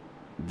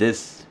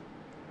this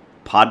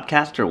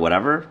podcast or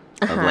whatever,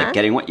 of like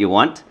getting what you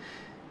want.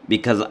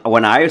 Because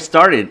when I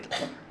started,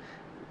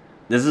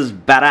 this is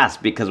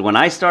badass, because when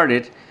I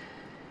started,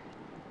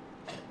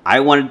 I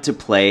wanted to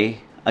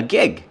play a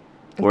gig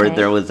where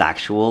there was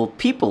actual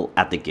people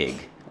at the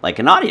gig, like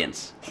an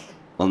audience.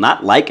 Well,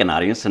 not like an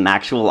audience, an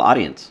actual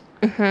audience.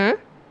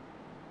 Mm-hmm.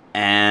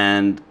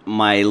 And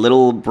my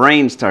little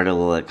brain started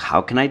like,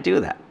 how can I do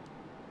that?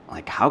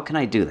 Like, how can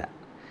I do that?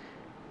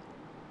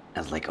 I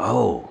was like,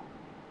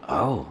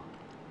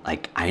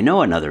 like, I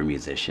know another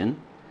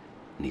musician,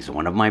 and he's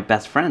one of my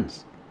best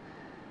friends.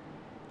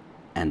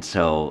 And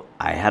so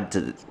I had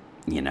to,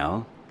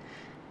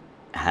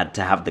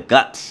 have the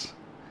guts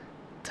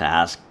to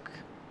ask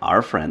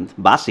our friend,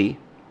 Basi.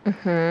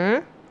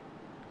 Mm-hmm.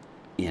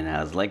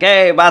 I was like,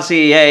 hey,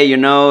 Basi, hey,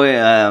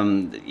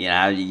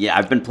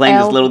 I've been playing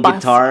this little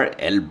guitar,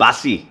 El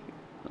Basi.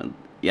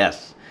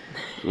 Yes.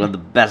 One of the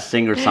best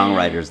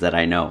singer-songwriters that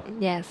I know.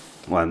 Yes.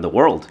 Well, in the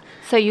world.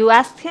 So you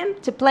asked him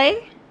to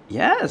play?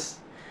 Yes.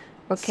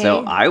 Okay.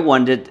 So I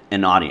wanted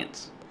an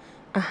audience.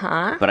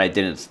 Uh-huh. But I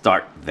didn't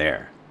start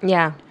there.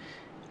 Yeah.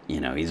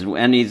 He's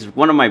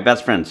one of my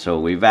best friends, so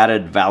we've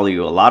added a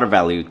lot of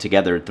value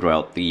together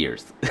throughout the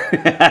years.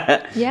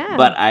 Yeah.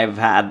 But I've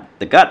had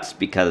the guts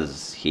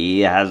because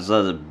he has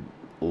a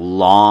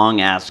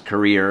long-ass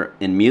career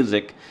in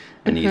music,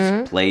 and he's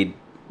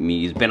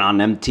been on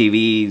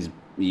MTV,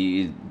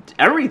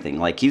 everything.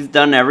 Like, he's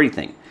done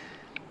everything.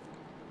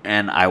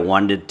 And I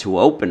wanted to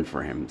open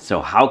for him. So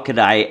how could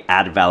I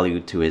add value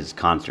to his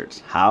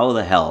concerts? How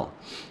the hell?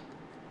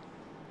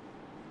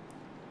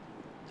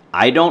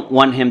 I don't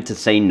want him to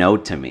say no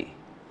to me.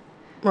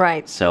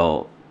 Right.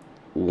 So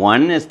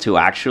one is to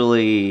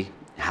actually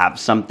have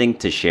something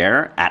to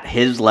share at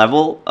his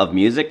level of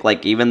music.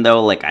 Like, even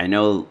though, like, I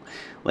know,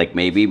 like,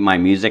 maybe my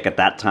music at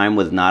that time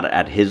was not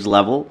at his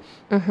level.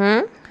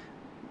 Mm-hmm.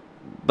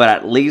 But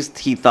at least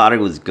he thought it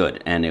was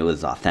good and it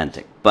was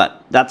authentic.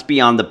 But that's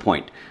beyond the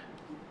point.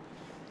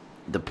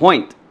 The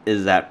point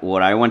is that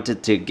what I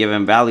wanted to give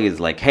him value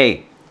is like,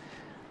 hey,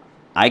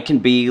 I can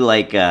be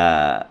like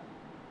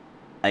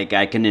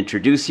I can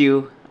introduce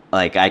you,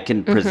 like I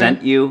can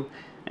present you,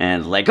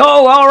 and like,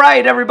 oh, all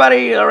right,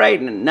 everybody, all right,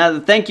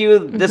 now thank you.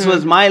 This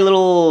was my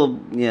little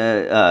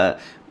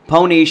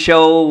pony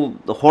show,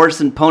 the horse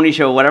and pony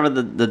show, whatever,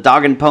 the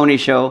dog and pony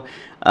show,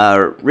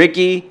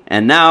 Ricky,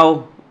 and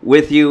now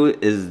with you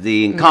is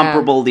the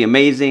incomparable, the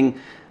amazing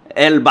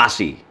El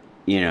Basi,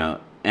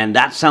 and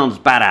that sounds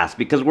badass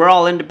because we're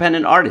all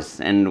independent artists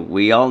and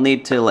we all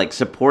need to like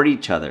support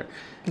each other.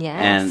 Yes.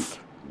 And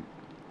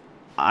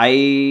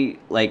I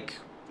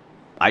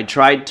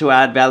tried to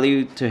add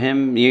value to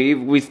him.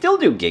 We still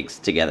do gigs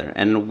together,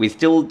 and we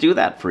still do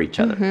that for each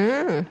other.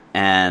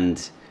 Mm-hmm.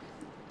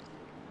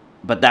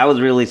 But that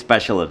was really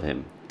special of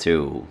him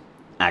to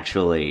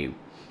actually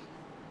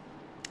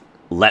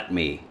let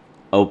me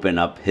open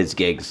up his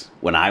gigs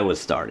when I was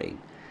starting.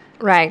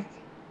 Right.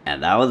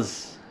 And that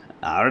was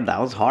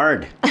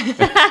hard.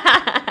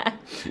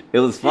 It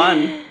was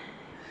fun.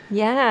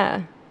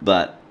 Yeah.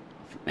 But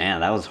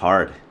man, that was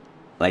hard.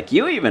 Like,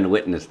 you even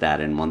witnessed that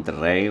in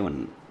Monterrey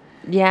when.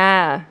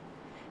 Yeah,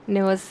 and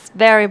it was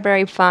very,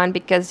 very fun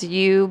because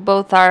you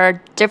both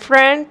are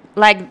different.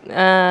 Like,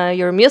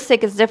 your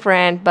music is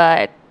different,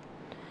 but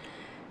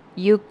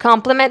you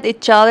complement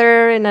each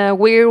other in a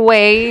weird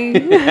way.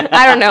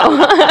 I don't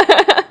know.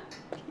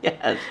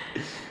 Yes.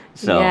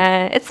 So.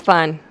 Yeah, it's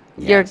fun.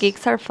 Yes. Your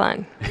gigs are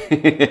fun.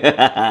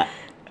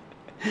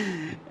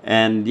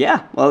 And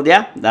that's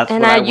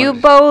what I And you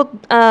both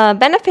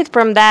benefit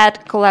from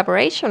that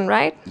collaboration,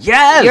 right?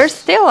 Yes. You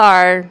still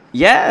are.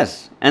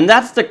 Yes. And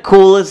that's the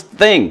coolest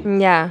thing.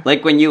 Yeah.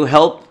 Like, when you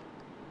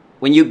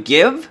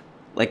give,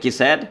 like you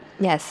said.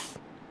 Yes.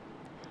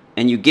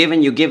 And you give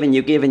and you give and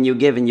you give and you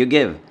give and you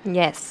give.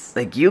 Yes.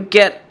 Like, you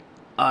get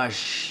a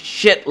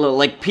shitload.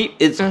 Like,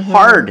 it's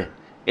hard.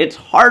 It's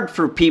hard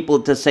for people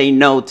to say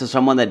no to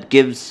someone that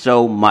gives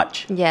so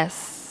much.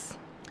 Yes.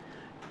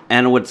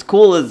 And what's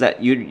cool is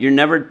that you're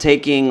never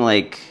taking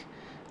like,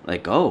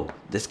 oh,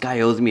 this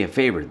guy owes me a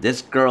favor.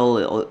 This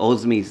girl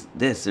owes me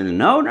this. And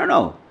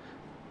no.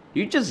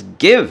 You just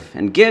give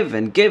and give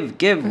and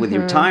give with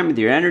your time, with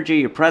your energy,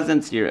 your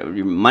presence, your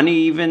money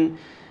even.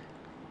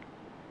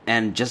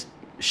 And just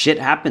shit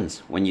happens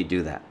when you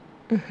do that.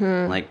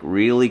 Like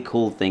really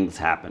cool things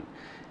happen.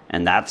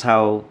 And that's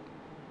how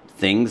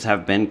things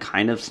have been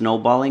kind of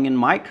snowballing in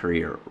my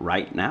career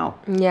right now.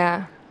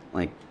 Yeah.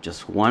 Like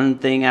just one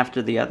thing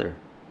after the other.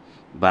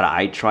 But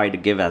I try to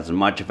give as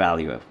much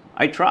value.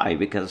 I try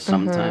because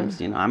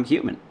sometimes, I'm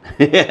human.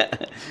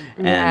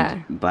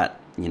 But,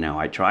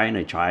 I try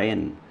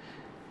and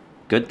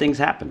good things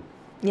happen.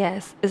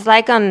 Yes. It's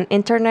like on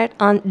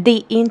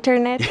the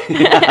internet.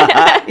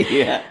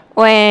 Yeah.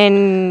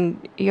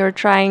 When you're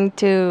trying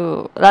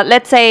to,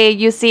 let's say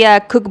you see a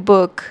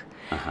cookbook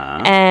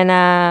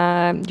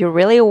and you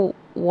really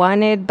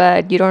want it,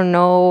 but you don't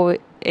know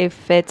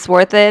if it's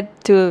worth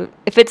to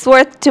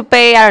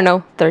pay, I don't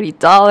know,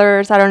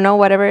 $30, I don't know,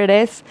 whatever it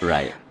is.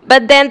 Right.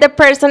 But then the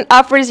person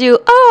offers you,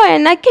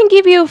 and I can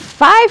give you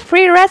 5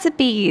 free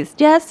recipes.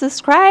 Just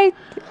subscribe.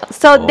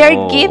 So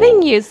they're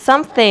giving you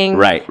something.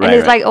 Right. And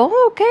it's like,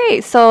 okay.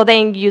 So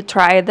then you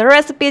try the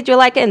recipes, you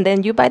like it, and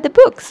then you buy the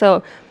book.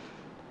 So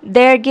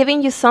they're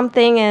giving you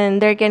something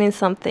and they're getting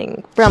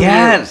something from you.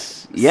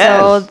 Yes.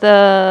 So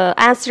the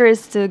answer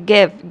is to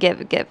give.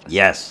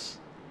 Yes.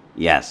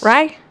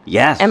 Right?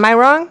 Yes. Am I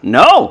wrong?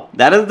 No,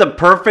 that is the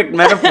perfect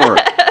metaphor,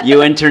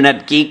 you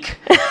internet geek.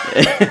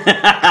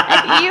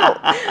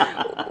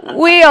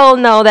 We all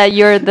know that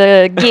you're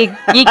the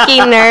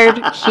geeky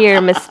nerd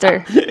here,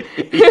 mister.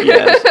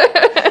 Yes,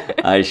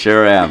 I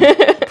sure am.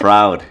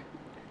 Proud.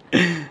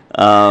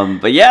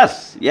 But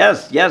yes.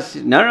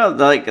 No,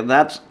 like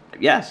that's,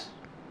 yes.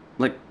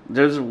 Like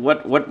there's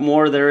what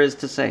more there is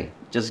to say.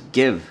 Just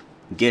give.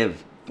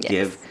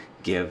 Yes.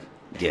 Give.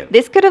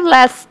 This could have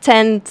lasted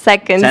 10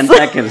 seconds. 10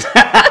 seconds.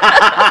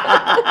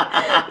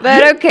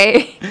 But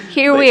okay,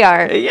 here we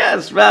are.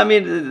 Yes, but I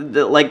mean,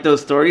 like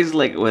those stories,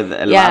 like with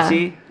El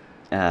Lassi,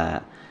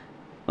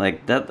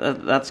 like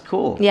that's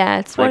cool. Yeah,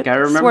 it's like I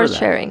remember it's worth that.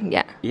 sharing.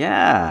 Yeah.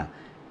 Yeah,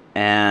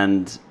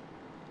 and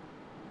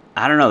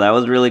I don't know, that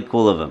was really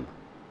cool of him,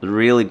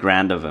 really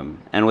grand of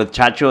him, and with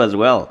Chacho as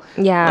well.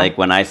 Yeah. Like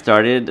when I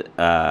started,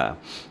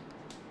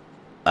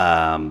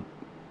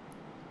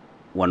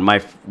 when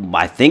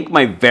I think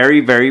my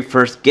very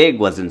first gig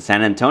was in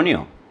San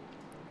Antonio.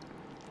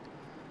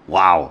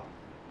 Wow.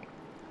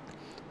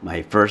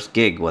 My first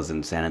gig was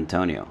in San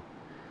Antonio.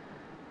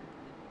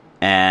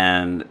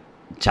 And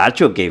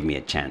Chacho gave me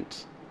a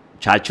chance.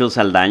 Chacho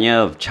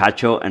Saldaña of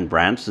Chacho and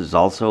Branch is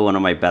also one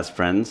of my best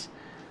friends.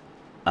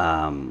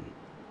 And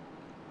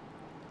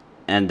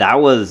that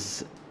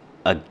was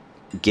a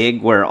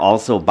gig where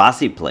also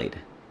Basi played,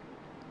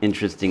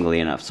 interestingly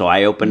enough. So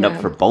I opened up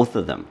for both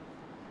of them.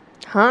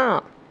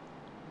 Huh.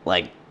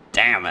 Like,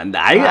 damn, and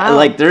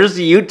like there's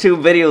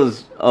YouTube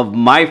videos of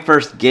my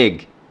first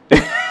gig.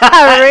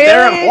 Really?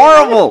 They're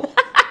horrible.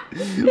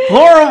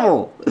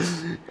 Horrible.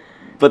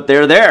 But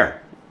they're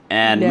there.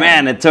 And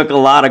man, it took a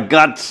lot of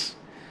guts.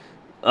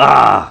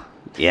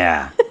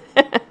 Yeah.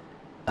 Oh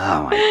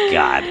my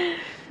God.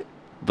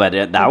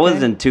 But that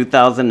was in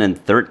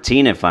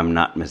 2013, if I'm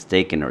not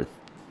mistaken, or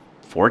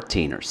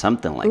 14 or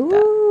something like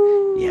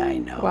that. Yeah, I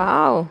know.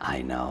 Wow.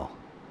 I know.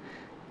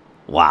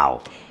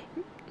 Wow.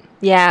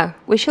 Yeah,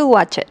 we should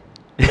watch it.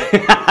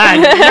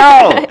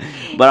 No,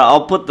 but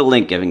I'll put the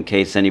link in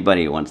case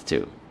anybody wants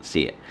to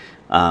see it.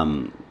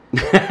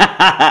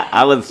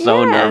 I was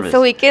so nervous.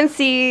 So we can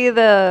see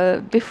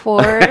the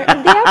before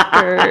and the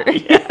after.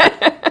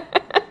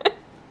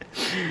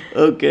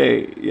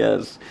 Okay,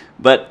 yes.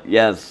 But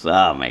yes,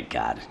 oh my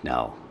God,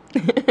 no.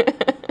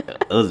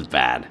 It was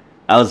bad.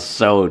 I was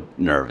so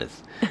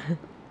nervous.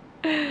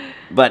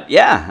 But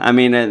yeah, I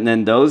mean, and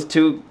then those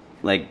two,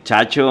 like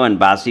Chacho and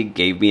Basi,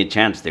 gave me a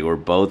chance. They were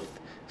both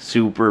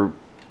super,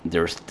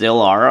 they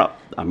still are,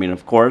 I mean,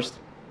 of course.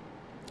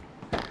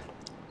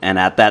 And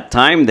at that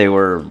time, they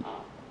were,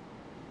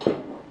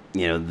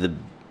 the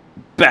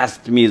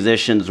best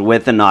musicians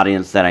with an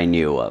audience that I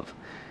knew of.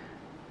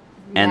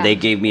 And they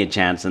gave me a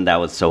chance, and that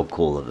was so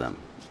cool of them.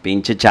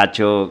 Pinche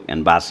Chacho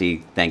and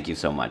Basi, thank you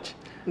so much.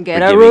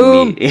 Get a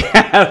room.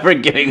 For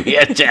giving me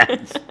a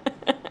chance.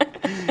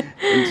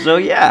 And so,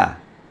 yeah.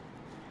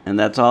 And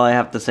that's all I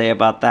have to say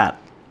about that.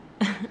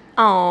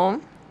 Oh.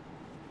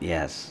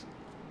 Yes.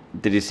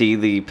 Did you see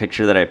the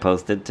picture that I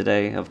posted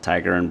today of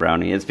Tiger and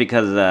Brownie? It's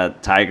because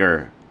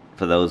Tiger,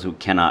 for those who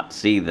cannot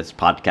see this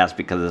podcast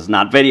because it's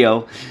not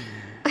video,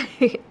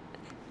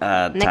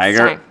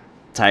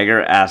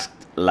 Tiger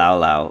asked Lau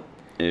Lau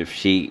if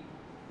she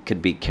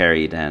could be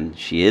carried, and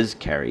she is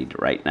carried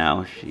right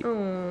now.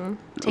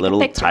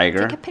 Little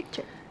Tiger. Take a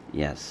picture.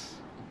 Yes,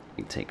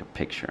 you take a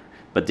picture.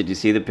 But did you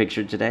see the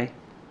picture today?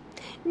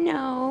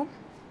 No.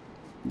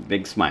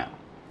 Big smile.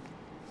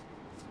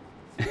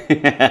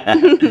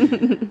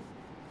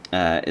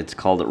 It's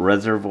called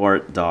Reservoir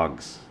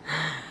Dogs.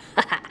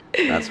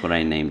 That's what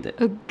I named it.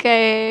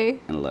 Okay.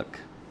 And look.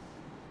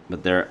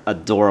 But they're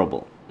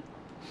adorable.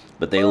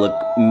 But they look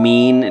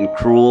mean and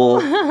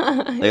cruel.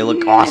 They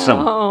look awesome.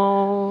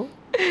 Oh.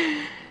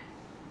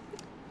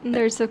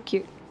 They're so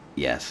cute.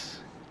 Yes.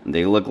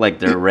 They look like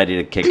they're ready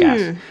to kick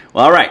ass.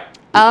 Well, all right.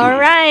 All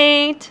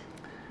right.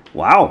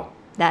 Wow.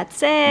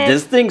 That's it.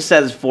 This thing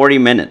says 40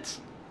 minutes.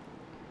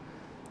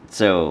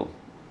 So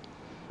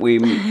we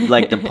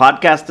like the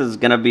podcast is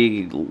gonna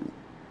be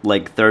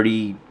like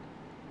 38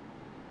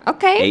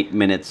 Okay.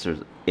 minutes or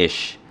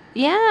ish,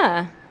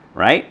 Yeah.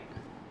 right?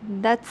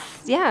 That's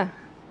yeah.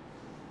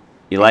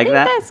 You I like think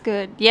that? that's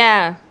good.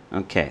 Yeah.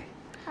 Okay.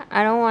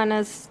 I don't want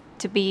us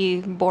to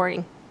be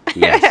boring.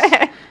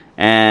 Yes.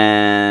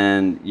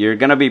 And you're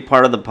gonna be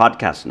part of the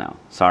podcast now.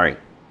 Sorry.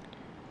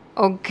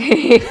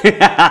 Okay.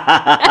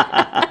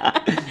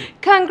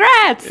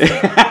 Congrats! You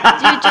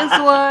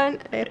just won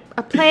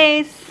a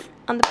place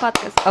on the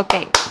podcast.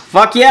 Okay.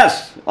 Fuck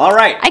yes. All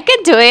right. I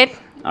can do it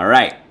All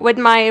right. with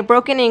my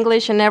broken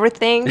English and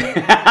everything.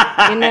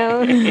 You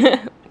know?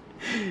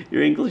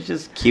 Your English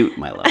is cute,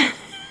 my love.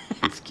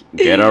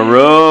 Get a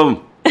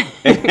room.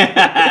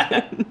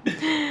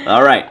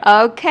 All right.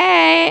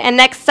 Okay. And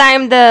next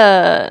time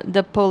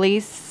the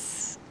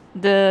police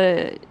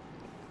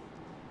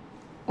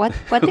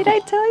what did I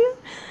tell you?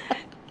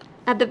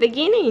 At the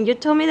beginning, you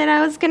told me that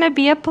I was gonna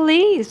be a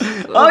police.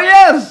 Oh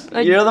yes,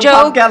 A you're the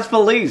joke. podcast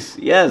police.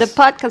 Yes. The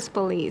podcast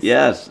police.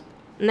 Yes.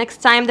 Next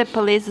time the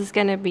police is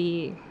gonna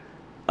be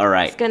All it's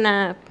right.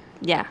 gonna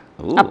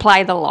Ooh.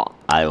 apply the law.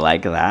 I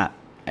like that.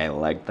 I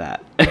like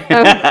that.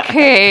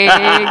 Okay.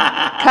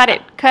 Cut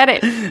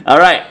it. All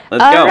right.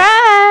 Let's All go.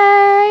 right.